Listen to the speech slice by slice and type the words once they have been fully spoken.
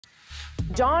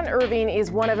John Irving is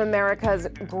one of America's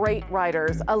great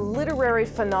writers, a literary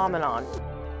phenomenon.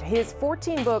 His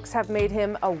 14 books have made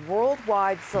him a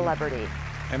worldwide celebrity.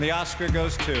 And the Oscar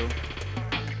goes to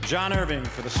John Irving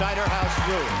for The Cider House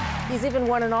Ruin. He's even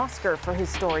won an Oscar for his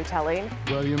storytelling.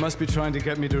 Well, you must be trying to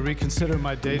get me to reconsider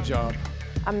my day job.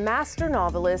 A master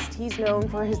novelist, he's known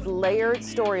for his layered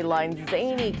storylines,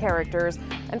 zany characters,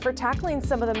 and for tackling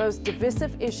some of the most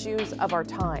divisive issues of our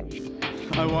time.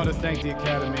 I want to thank the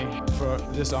Academy for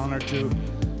this honor to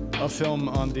a film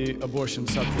on the abortion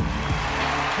subject.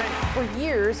 For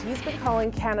years, he's been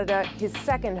calling Canada his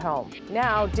second home.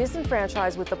 Now,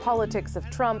 disenfranchised with the politics of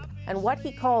Trump and what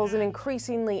he calls an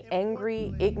increasingly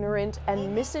angry, ignorant,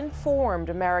 and misinformed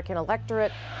American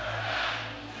electorate,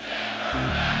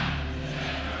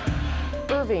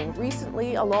 Irving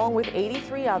recently, along with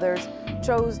 83 others,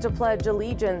 chose to pledge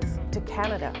allegiance to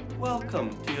Canada.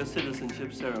 Welcome to your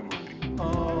citizenship ceremony.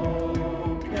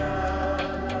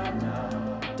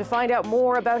 To find out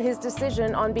more about his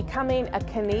decision on becoming a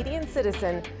Canadian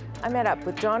citizen, I met up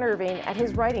with John Irving at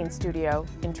his writing studio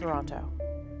in Toronto.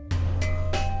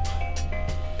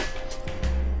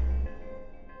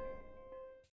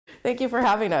 Thank you for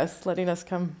having us, letting us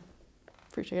come.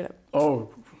 Appreciate it. Oh,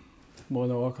 more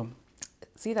than welcome.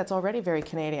 See, that's already very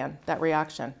Canadian, that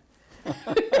reaction.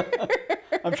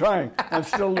 I'm trying. I'm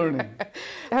still learning.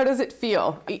 How does it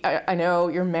feel? I know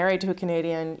you're married to a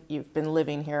Canadian. You've been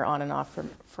living here on and off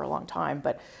for a long time,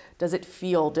 but does it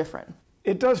feel different?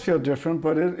 It does feel different,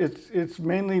 but it's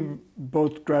mainly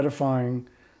both gratifying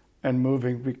and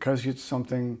moving because it's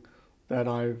something that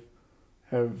I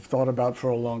have thought about for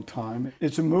a long time.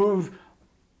 It's a move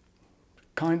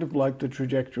kind of like the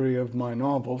trajectory of my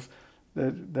novels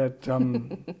that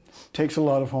takes a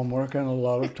lot of homework and a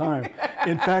lot of time.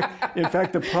 In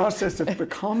fact, the process of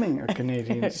becoming a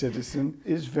Canadian citizen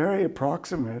is very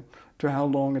approximate to how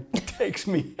long it takes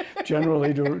me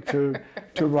generally to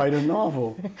write a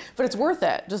novel. But it's worth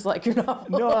it, just like your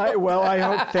novel. No, I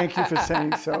hope. Thank you for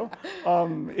saying so.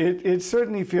 It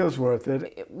certainly feels worth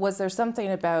it. Was there something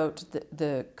about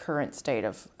the current state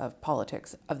of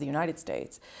politics of the United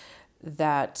States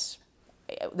that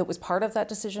was part of that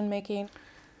decision making?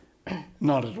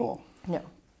 Not at all. No.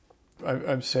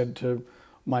 I've said to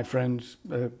my friends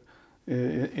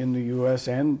in the U.S.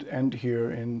 and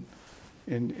here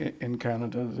in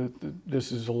Canada that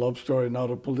this is a love story,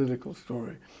 not a political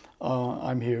story.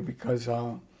 I'm here because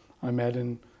I met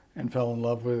and fell in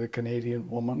love with a Canadian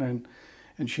woman,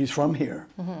 and she's from here.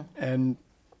 Mm-hmm. And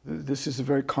this is a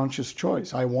very conscious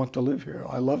choice. I want to live here.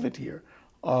 I love it here.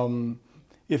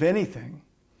 If anything,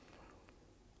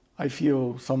 I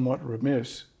feel somewhat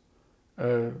remiss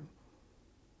to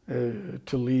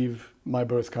leave my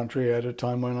birth country at a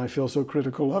time when I feel so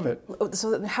critical of it.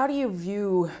 So how do you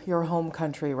view your home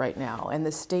country right now and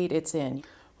the state it's in?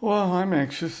 Well, I'm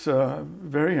anxious,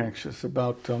 very anxious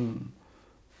about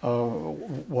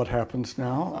what happens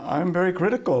now. I'm very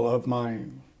critical of my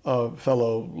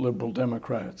fellow liberal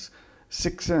Democrats.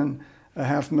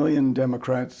 6.5 million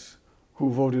Democrats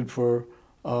who voted for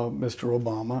Mr.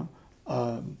 Obama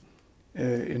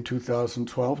in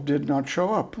 2012 did not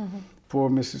show up for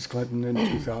Mrs. Clinton in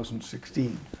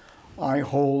 2016. I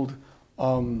hold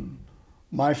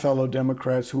my fellow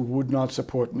Democrats who would not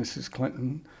support Mrs.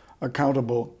 Clinton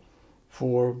accountable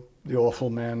for the awful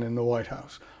man in the White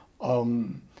House.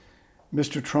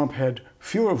 Mr. Trump had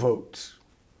fewer votes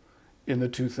in the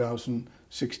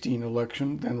 2016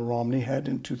 election than Romney had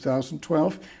in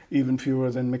 2012, even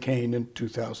fewer than McCain in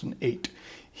 2008.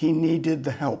 He needed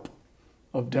the help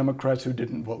of Democrats who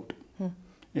didn't vote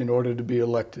in order to be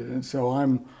elected. And so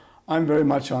I'm very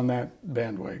much on that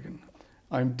bandwagon.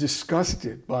 I'm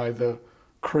disgusted by the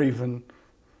craven,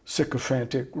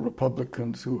 sycophantic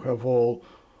Republicans who have all,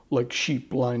 like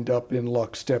sheep, lined up in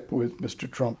lockstep with Mr.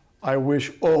 Trump. I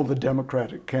wish all the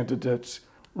Democratic candidates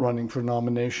running for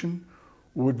nomination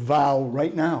would vow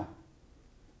right now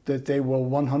that they will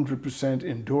 100%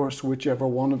 endorse whichever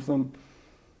one of them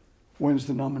wins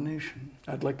the nomination.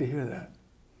 I'd like to hear that.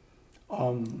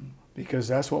 Because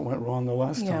that's what went wrong the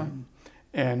last time.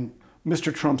 And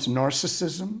Mr. Trump's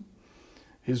narcissism,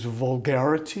 his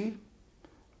vulgarity,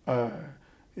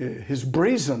 his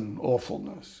brazen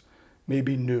awfulness may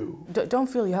be new. Don't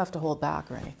feel you have to hold back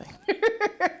or anything.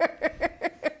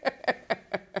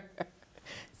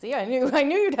 See, I knew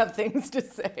you'd have things to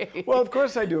say. Well, of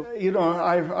course I do. You know,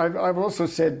 I've also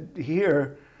said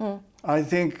here, I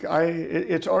think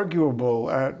it's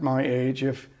arguable at my age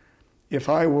if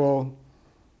I will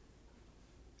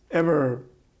ever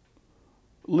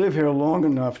live here long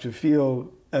enough to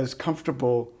feel as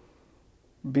comfortable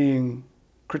being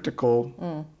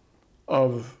critical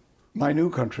of my new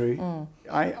country.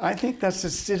 I think that's a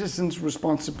citizen's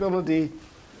responsibility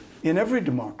in every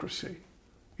democracy.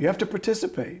 You have to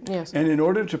participate. Yes. And in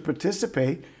order to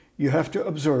participate, you have to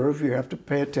observe, you have to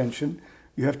pay attention,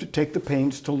 you have to take the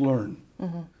pains to learn.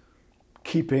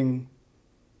 Keeping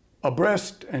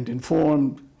abreast and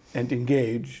informed and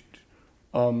engaged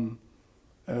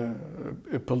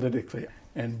politically.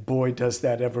 And boy, does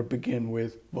that ever begin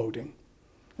with voting.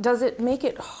 Does it make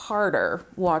it harder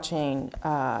watching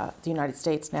the United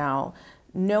States now,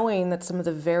 knowing that some of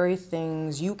the very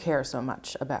things you care so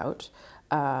much about,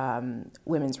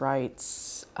 women's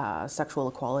rights, sexual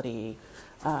equality,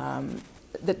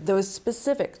 that those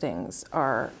specific things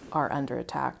are under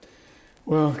attack?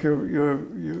 Well, you're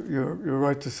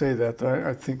right to say that.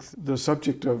 I think the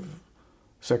subject of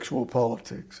sexual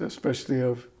politics, especially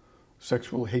of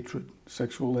sexual hatred,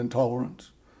 sexual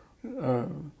intolerance,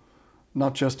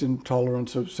 not just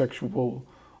intolerance of sexual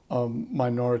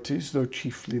minorities, though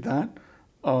chiefly that,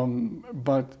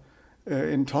 but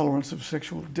intolerance of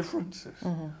sexual differences.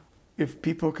 If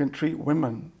people can treat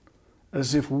women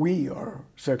as if we are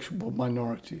sexual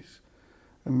minorities,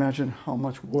 imagine how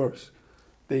much worse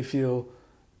they feel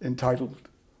entitled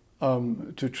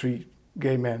to treat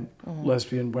gay men,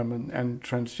 lesbian women, and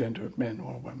transgender men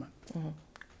or women.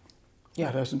 Yeah.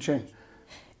 That hasn't changed.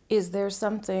 Is there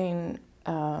something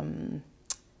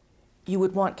you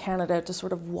would want Canada to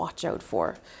sort of watch out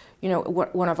for? You know,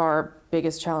 one of our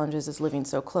biggest challenges is living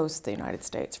so close to the United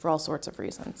States for all sorts of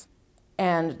reasons.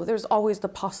 And there's always the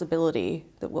possibility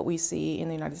that what we see in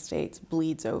the United States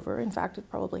bleeds over. In fact, it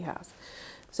probably has.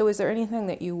 So is there anything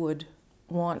that you would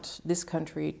want this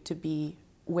country to be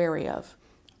wary of?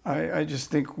 I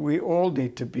just think we all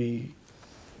need to be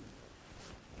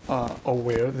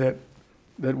aware that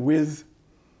with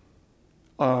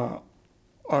our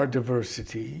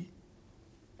diversity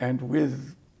and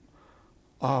with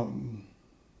our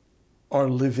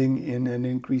living in an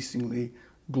increasingly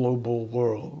global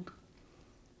world,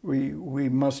 we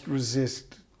must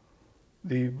resist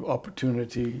the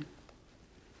opportunity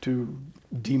to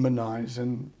demonize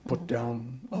and put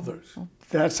down others.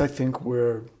 That's, I think,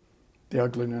 where the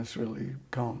ugliness really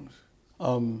comes.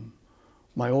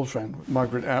 My old friend,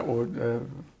 Margaret Atwood,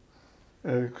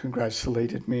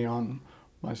 congratulated me on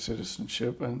my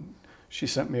citizenship, and she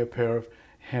sent me a pair of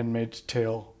Handmaid's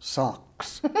Tale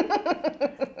socks,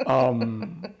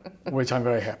 which I'm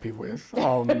very happy with.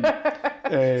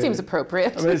 Seems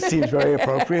appropriate. It seems very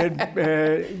appropriate.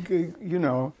 You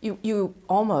know. You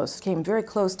almost came very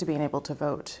close to being able to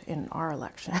vote in our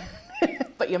election,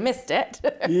 but you missed it.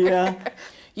 Yeah.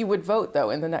 You would vote, though,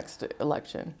 in the next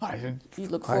election. You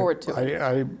look forward to it.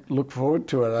 I look forward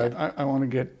to it. Yeah. I want to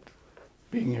get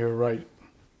being here right.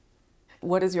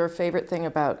 What is your favorite thing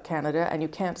about Canada? And you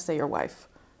can't say your wife,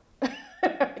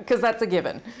 because that's a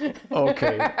given.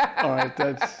 Okay. All right.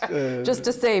 That's just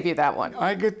to save you that one.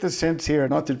 I get the sense here,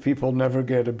 not that people never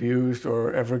get abused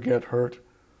or ever get hurt,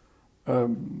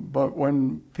 but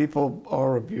when people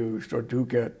are abused or do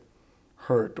get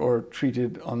hurt or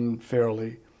treated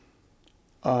unfairly,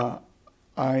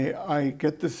 I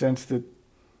get the sense that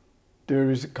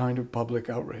there is a kind of public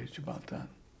outrage about that,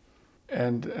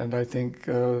 and I think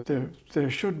there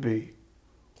should be.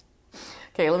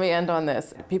 Okay, let me end on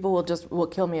this. People will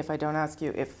kill me if I don't ask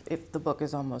you if the book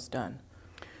is almost done.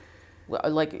 Well,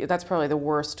 like, that's probably the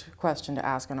worst question to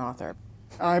ask an author.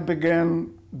 I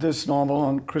began this novel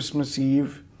on Christmas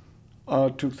Eve,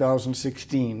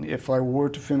 2016. If I were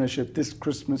to finish it this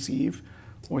Christmas Eve,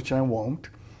 which I won't,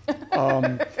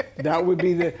 that would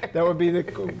be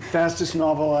the fastest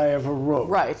novel I ever wrote.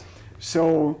 Right.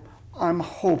 So I'm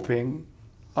hoping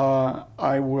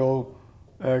I will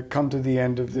come to the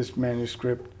end of this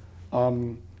manuscript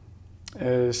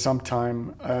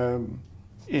sometime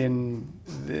in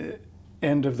the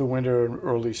end of the winter and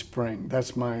early spring.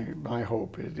 That's my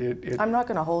hope. I'm not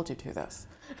going to hold you to this.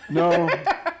 No.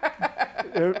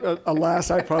 Alas,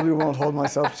 I probably won't hold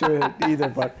myself to it either,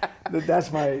 but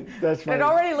that's my... It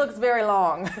already looks very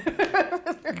long.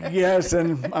 Yes,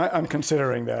 and I'm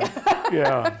considering that.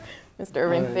 Yeah. Mr.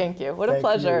 Irving, thank you. What a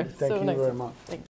pleasure. Thank you very much. Thank you.